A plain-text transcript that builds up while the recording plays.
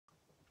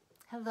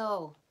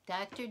Hello,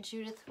 Dr.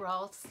 Judith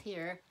Rolfs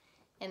here,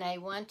 and I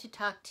want to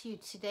talk to you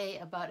today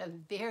about a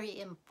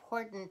very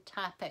important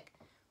topic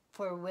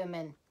for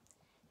women,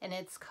 and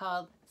it's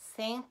called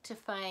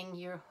Sanctifying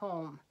Your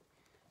Home.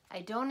 I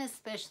don't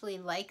especially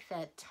like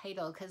that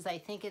title because I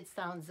think it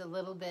sounds a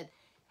little bit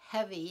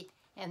heavy,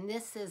 and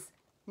this is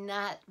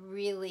not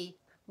really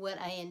what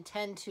I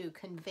intend to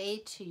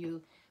convey to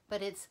you,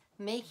 but it's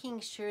making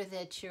sure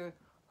that your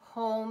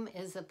home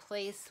is a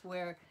place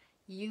where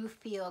you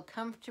feel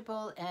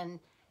comfortable and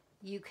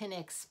you can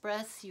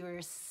express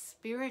your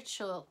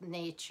spiritual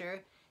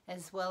nature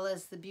as well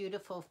as the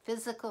beautiful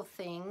physical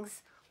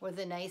things or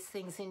the nice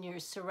things in your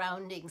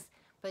surroundings.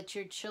 But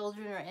your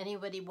children or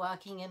anybody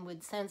walking in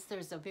would sense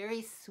there's a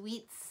very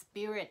sweet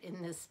spirit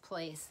in this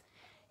place.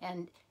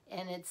 And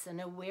it's an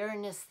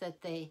awareness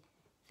that they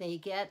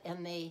get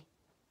and they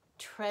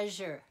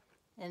treasure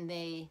and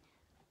they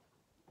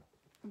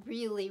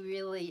really,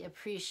 really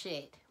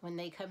appreciate when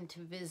they come to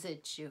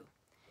visit you.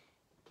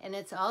 And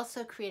it's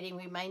also creating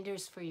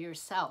reminders for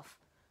yourself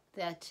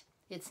that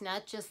it's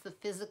not just the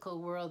physical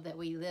world that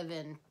we live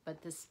in,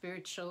 but the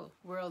spiritual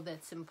world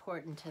that's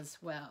important as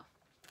well.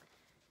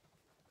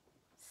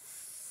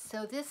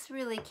 So this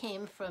really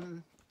came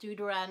from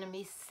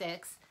Deuteronomy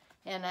 6,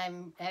 and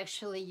I'm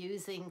actually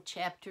using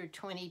chapter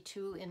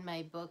 22 in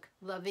my book,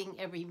 Loving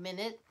Every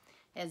Minute,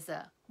 as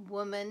a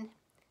woman,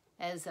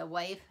 as a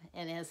wife,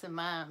 and as a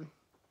mom.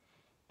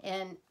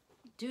 And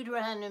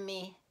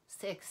Deuteronomy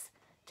 6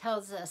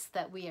 tells us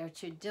that we are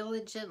to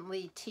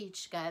diligently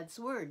teach God's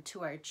word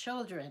to our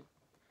children.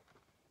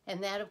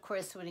 And that, of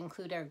course, would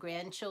include our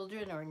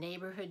grandchildren or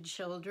neighborhood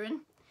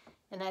children.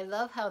 And I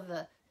love how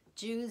the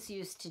Jews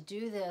used to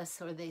do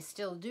this, or they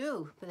still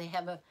do, but they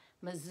have a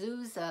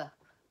mezuzah,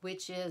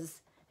 which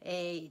is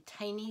a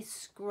tiny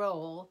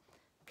scroll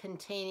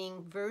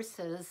containing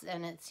verses,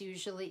 and it's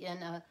usually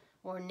in a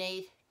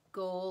ornate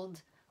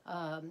gold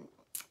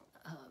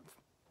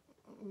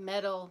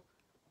metal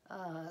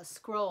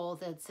scroll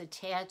that's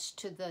attached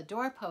to the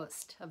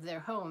doorpost of their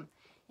home,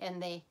 and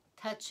they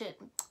touch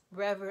it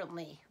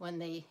reverently when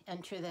they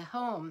enter the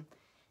home,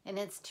 and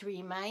it's to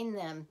remind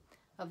them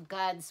of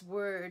God's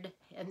word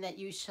and that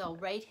you shall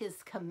write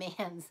his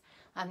commands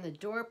on the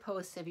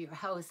doorposts of your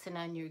house and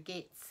on your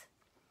gates.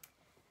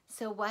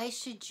 So why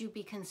should you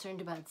be concerned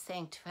about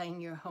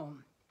sanctifying your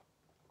home?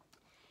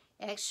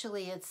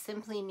 Actually, it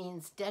simply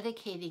means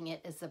dedicating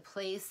it as a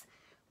place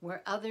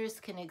where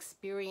others can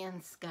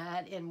experience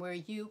God and where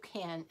you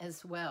can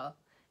as well,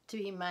 to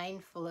be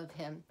mindful of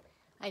him.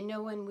 I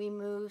know when we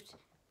moved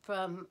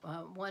from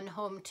one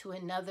home to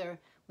another,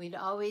 we'd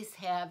always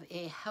have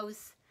a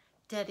house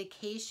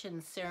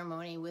dedication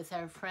ceremony with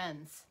our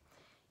friends.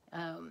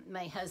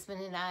 My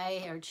husband and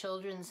I, our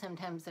children,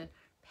 sometimes a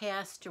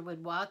pastor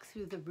would walk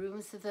through the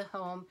rooms of the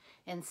home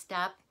and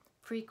stop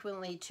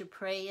frequently to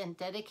pray and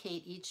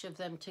dedicate each of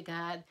them to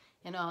God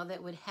and all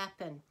that would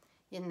happen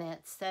in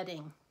that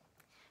setting.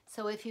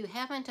 So if you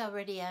haven't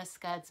already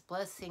asked God's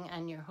blessing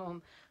on your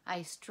home,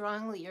 I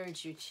strongly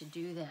urge you to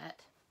do that.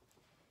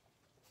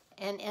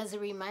 And as a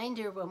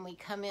reminder, when we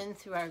come in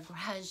through our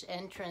garage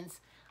entrance,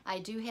 I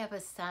do have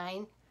a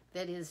sign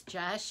that is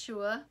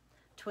Joshua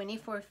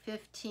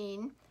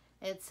 24:15.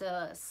 It's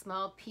a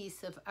small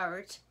piece of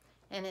art,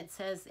 and it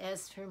says,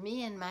 "As for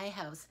me and my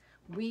house,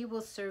 we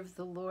will serve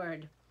the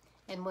Lord."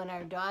 And when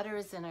our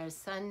daughters and our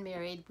son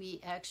married, we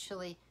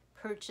actually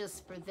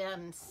purchased for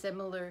them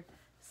similar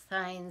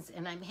signs,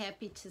 and I'm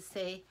happy to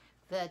say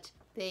that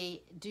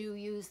they do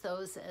use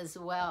those as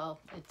well.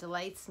 It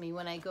delights me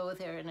when I go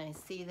there and I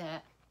see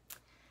that.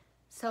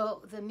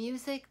 So the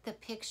music, the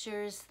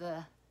pictures,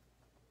 the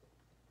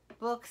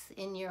books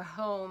in your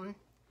home,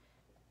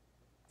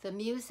 the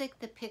music,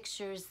 the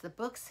pictures, the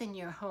books in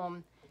your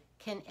home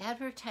can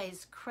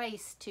advertise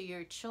Christ to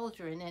your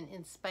children and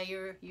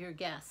inspire your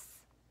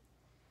guests.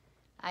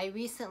 I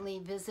recently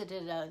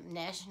visited a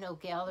National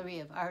Gallery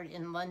of Art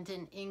in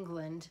London,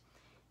 England,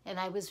 and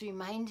I was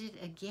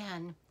reminded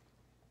again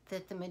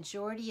that the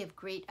majority of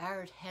great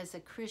art has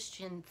a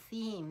Christian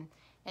theme,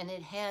 and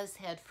it has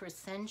had for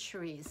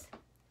centuries.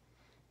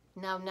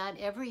 Now, not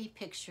every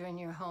picture in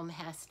your home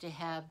has to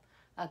have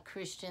a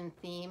Christian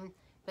theme,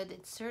 but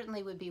it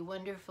certainly would be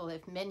wonderful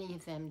if many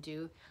of them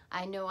do.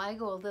 I know I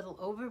go a little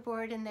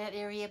overboard in that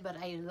area, but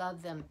I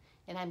love them,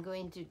 and I'm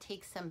going to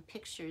take some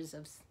pictures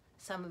of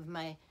some of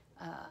my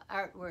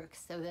artwork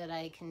so that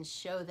I can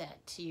show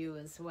that to you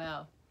as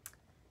well.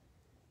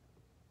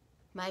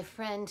 My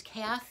friend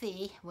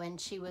Kathy, when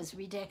she was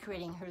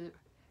redecorating her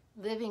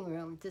living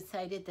room,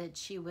 decided that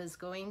she was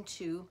going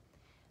to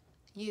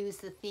use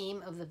the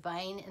theme of the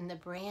vine and the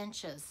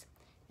branches.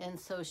 And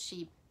so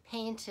she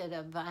painted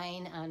a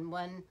vine on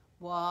one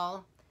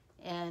wall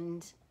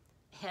and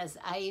has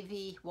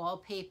ivy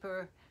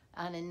wallpaper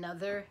on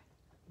another,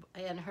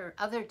 and her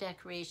other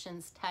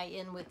decorations tie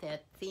in with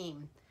that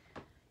theme.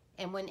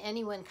 And when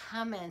anyone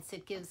comments,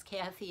 it gives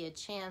Kathy a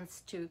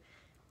chance to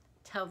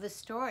tell the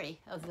story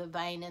of the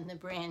vine and the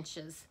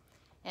branches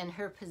and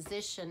her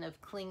position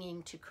of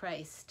clinging to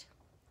Christ.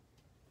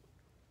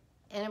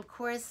 And of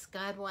course,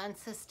 God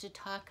wants us to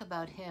talk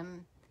about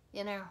him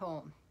in our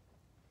home.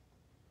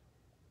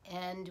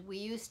 And we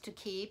used to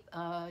keep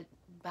a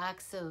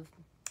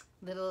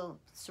little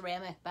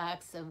ceramic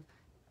box of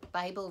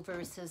Bible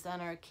verses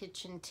on our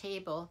kitchen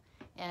table,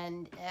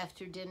 and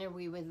after dinner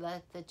we would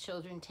let the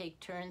children take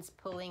turns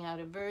pulling out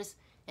a verse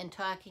and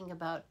talking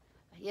about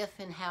if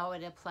and how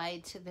it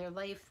applied to their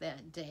life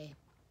that day.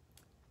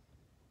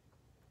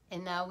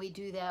 And now we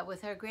do that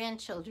with our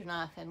grandchildren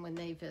often when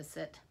they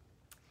visit.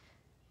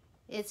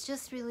 It's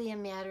just really a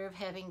matter of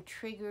having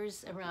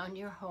triggers around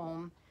your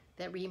home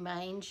that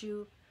remind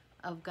you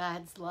of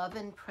God's love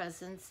and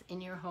presence in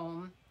your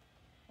home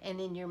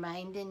and in your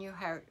mind and your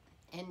heart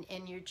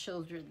and your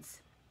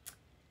children's.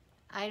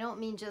 I don't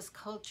mean just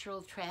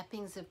cultural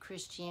trappings of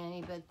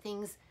Christianity, but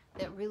things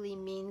that really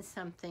mean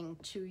something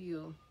to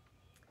you.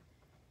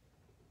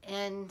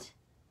 And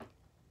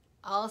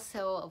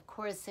also, of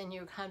course, in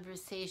your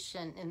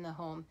conversation in the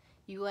home,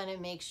 you want to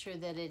make sure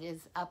that it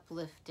is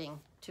uplifting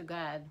to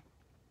God.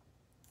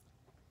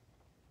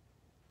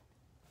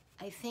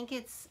 I think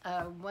it's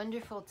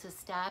wonderful to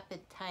stop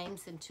at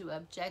times and to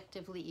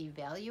objectively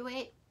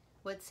evaluate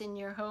what's in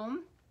your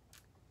home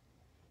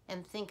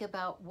and think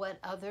about what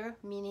other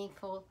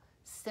meaningful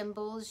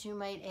symbols you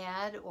might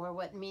add or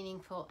what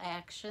meaningful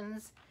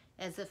actions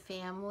as a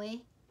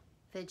family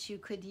that you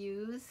could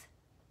use.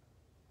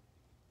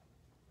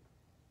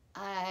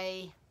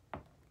 I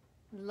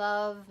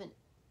love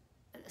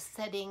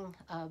setting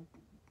a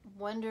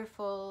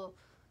wonderful,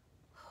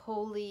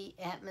 holy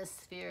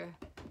atmosphere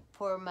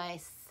for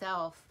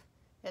myself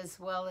as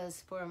well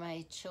as for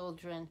my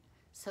children,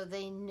 so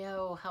they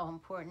know how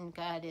important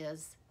God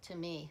is to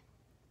me.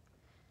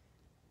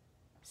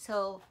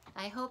 So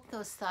I hope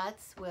those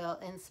thoughts will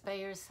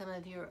inspire some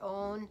of your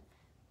own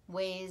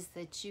ways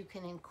that you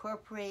can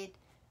incorporate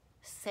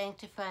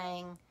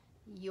sanctifying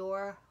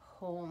your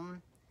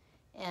home,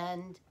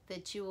 and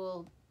that you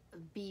will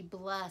be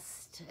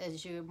blessed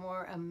as you're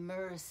more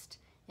immersed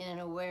in an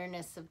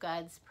awareness of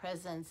God's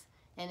presence,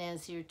 and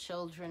as your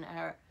children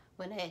are.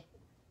 When I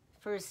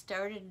first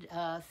started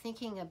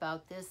thinking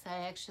about this,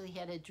 I actually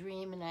had a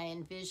dream, and I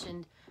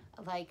envisioned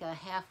like a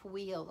half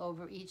wheel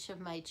over each of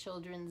my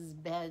children's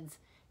beds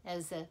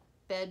as a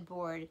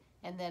bedboard,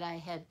 and that I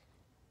had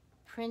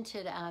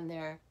printed on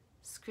their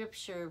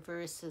scripture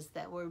verses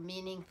that were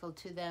meaningful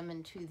to them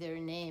and to their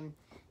name.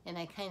 And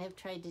I kind of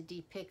tried to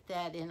depict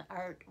that in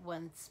art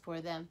once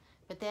for them.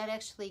 But that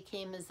actually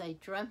came as I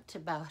dreamt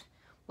about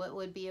what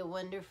would be a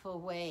wonderful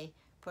way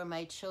for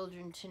my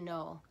children to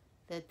know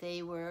that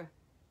they were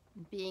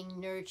being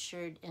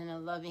nurtured in a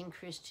loving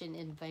Christian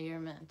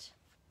environment.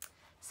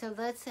 So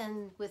let's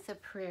end with a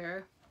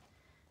prayer.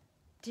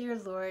 Dear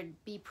Lord,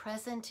 be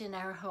present in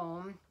our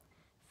home,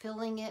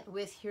 filling it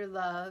with your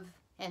love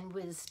and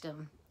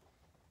wisdom.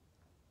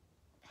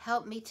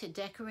 Help me to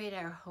decorate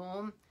our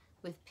home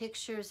with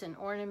pictures and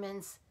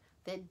ornaments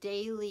that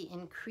daily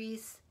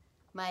increase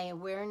my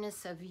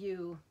awareness of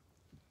you.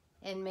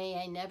 And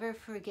may I never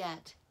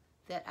forget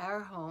that our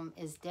home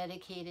is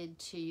dedicated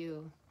to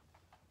you.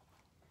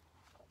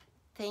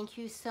 Thank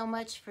you so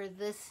much for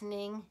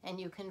listening, and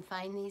you can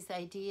find these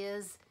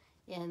ideas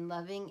in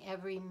Loving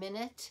Every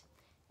Minute.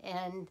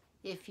 And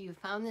if you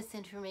found this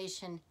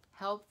information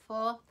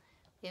helpful,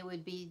 it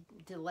would be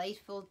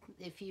delightful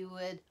if you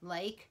would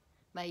like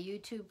my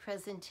YouTube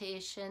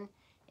presentation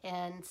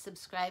and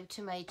subscribe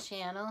to my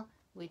channel,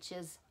 which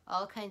is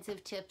all kinds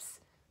of tips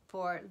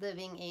for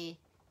living a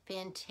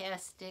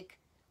fantastic,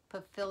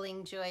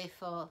 fulfilling,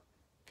 joyful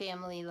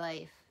family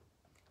life.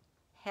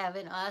 Have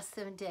an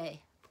awesome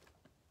day.